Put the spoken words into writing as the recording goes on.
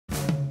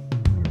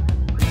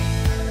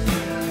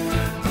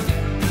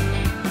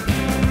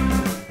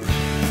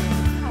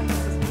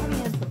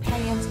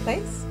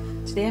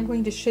Today I'm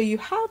going to show you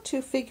how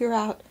to figure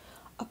out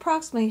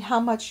approximately how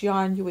much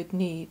yarn you would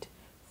need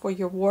for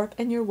your warp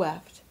and your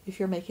weft if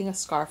you're making a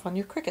scarf on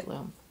your Cricut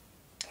loom.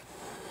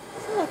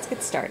 So let's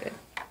get started.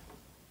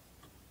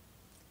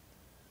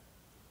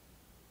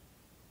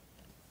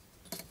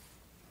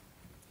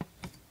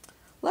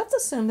 Let's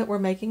assume that we're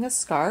making a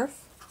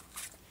scarf,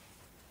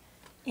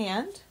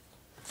 and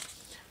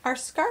our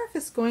scarf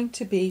is going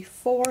to be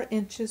 4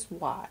 inches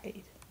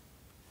wide.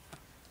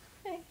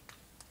 Okay.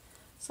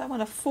 So I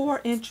want a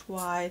 4-inch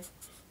wide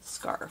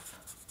scarf.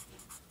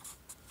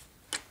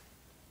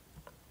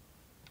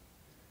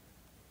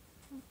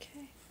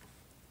 Okay.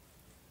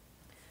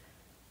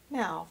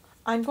 Now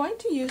I'm going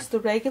to use the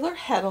regular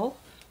heddle,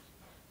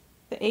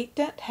 the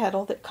 8-dent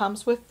heddle that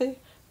comes with the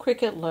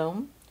Cricut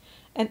loom.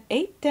 An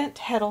 8-dent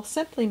heddle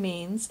simply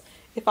means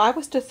if I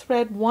was to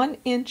thread 1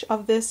 inch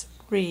of this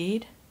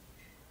reed,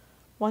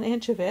 1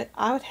 inch of it,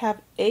 I would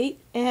have 8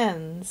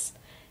 ends,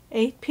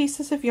 8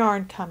 pieces of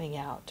yarn coming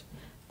out.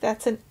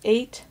 That's an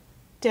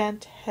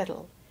 8-dent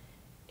heddle,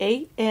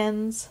 8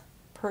 ends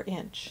per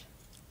inch.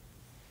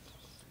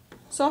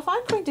 So if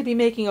I'm going to be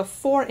making a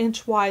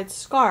 4-inch wide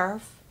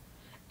scarf,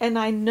 and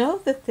I know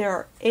that there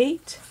are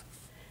 8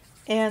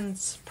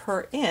 ends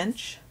per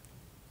inch,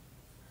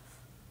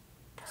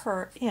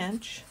 how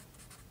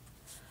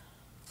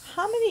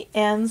many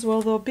ends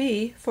will there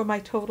be for my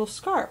total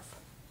scarf?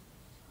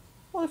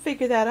 Well, to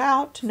figure that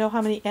out, to know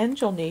how many ends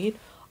you'll need,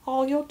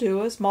 all you'll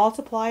do is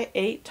multiply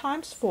 8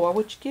 times 4,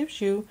 which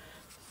gives you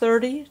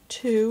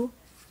 32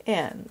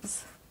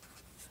 ends.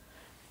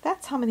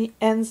 That's how many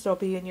ends there'll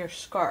be in your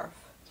scarf.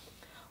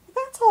 Well,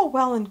 that's all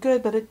well and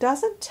good, but it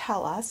doesn't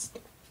tell us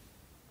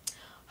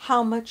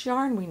how much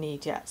yarn we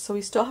need yet, so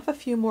we still have a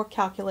few more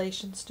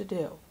calculations to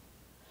do.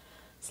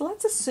 So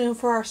let's assume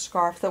for our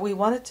scarf that we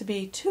want it to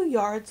be 2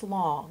 yards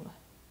long,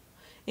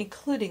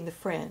 including the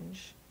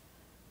fringe.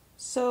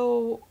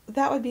 So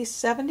that would be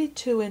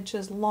 72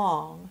 inches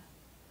long.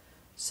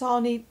 So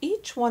I'll need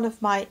each one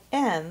of my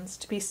ends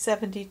to be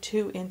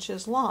 72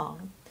 inches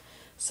long.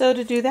 So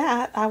to do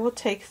that, I will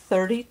take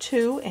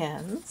 32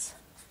 ends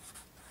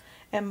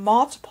and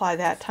multiply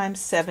that times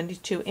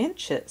 72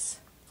 inches.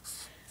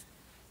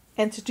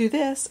 And to do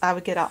this, I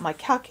would get out my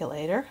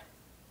calculator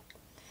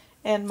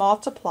and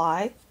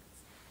multiply,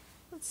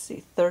 let's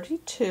see,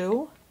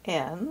 32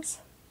 ends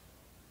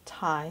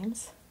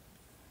times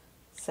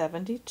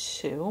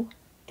 72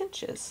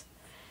 inches.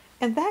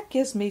 And that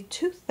gives me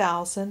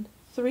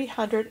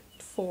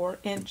 2,304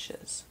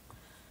 inches.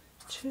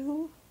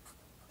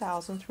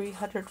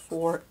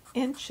 2,304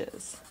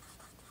 inches.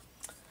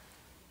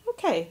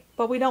 Okay,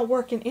 but we don't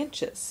work in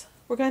inches.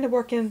 We're going to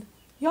work in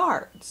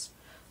yards.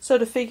 So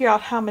to figure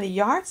out how many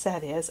yards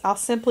that is, I'll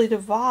simply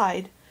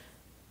divide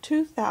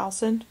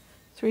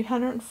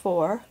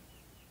 2,304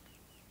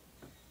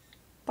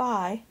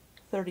 by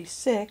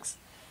 36,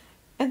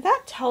 and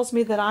that tells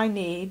me that I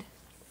need,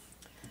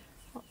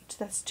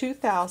 that's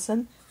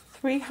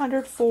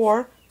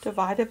 2,304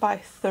 divided by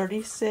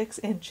 36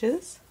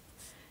 inches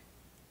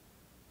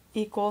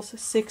equals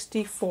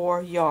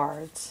 64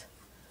 yards.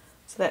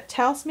 So that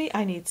tells me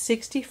I need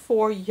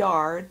 64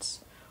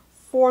 yards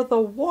for the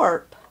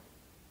warp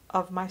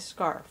of my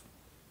scarf.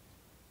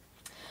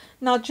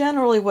 Now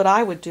generally what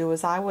I would do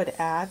is I would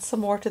add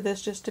some more to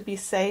this just to be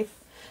safe.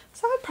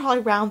 So I'd probably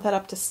round that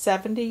up to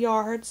 70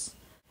 yards.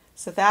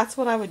 So that's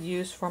what I would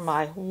use for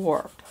my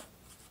warp.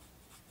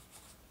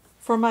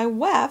 For my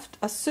weft,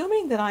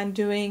 assuming that I'm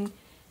doing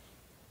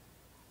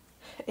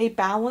a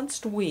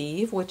balanced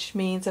weave, which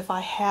means if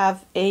I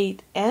have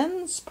 8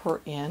 ends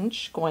per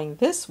inch going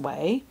this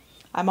way,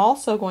 I'm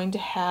also going to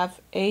have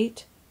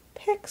 8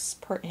 picks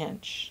per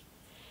inch.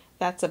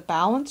 That's a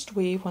balanced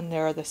weave when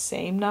there are the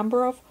same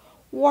number of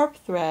warp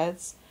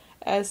threads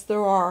as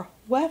there are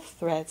weft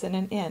threads in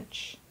an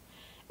inch.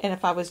 And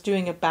if I was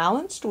doing a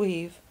balanced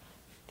weave,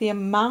 the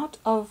amount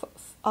of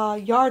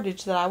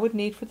yardage that I would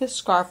need for this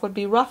scarf would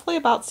be roughly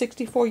about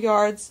 64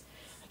 yards,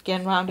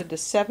 again rounded to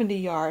 70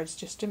 yards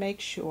just to make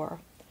sure.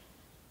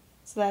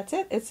 So that's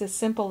it. It's as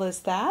simple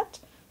as that.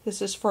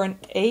 This is for an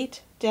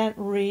 8-dent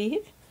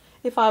reed.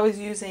 If I was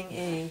using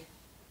a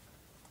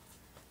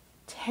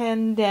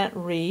 10-dent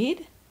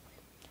reed,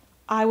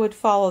 I would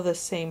follow the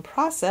same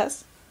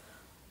process,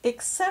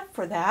 except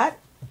for that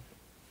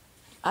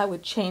I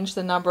would change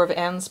the number of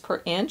ends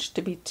per inch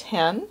to be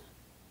 10.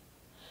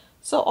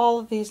 So all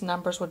of these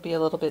numbers would be a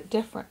little bit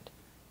different.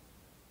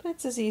 But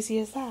it's as easy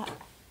as that.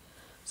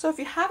 So if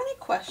you have any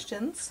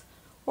questions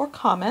or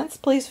comments,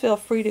 please feel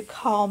free to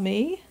call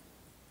me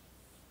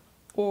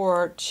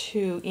or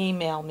to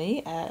email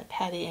me at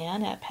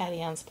PattyAnne at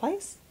PattyAnne's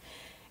Place.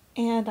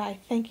 And I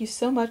thank you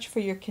so much for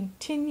your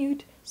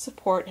continued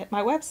support at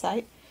my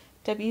website,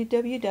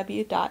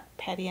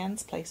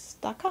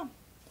 www.pattyann'splace.com.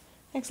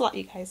 Thanks a lot,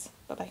 you guys.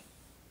 Bye-bye.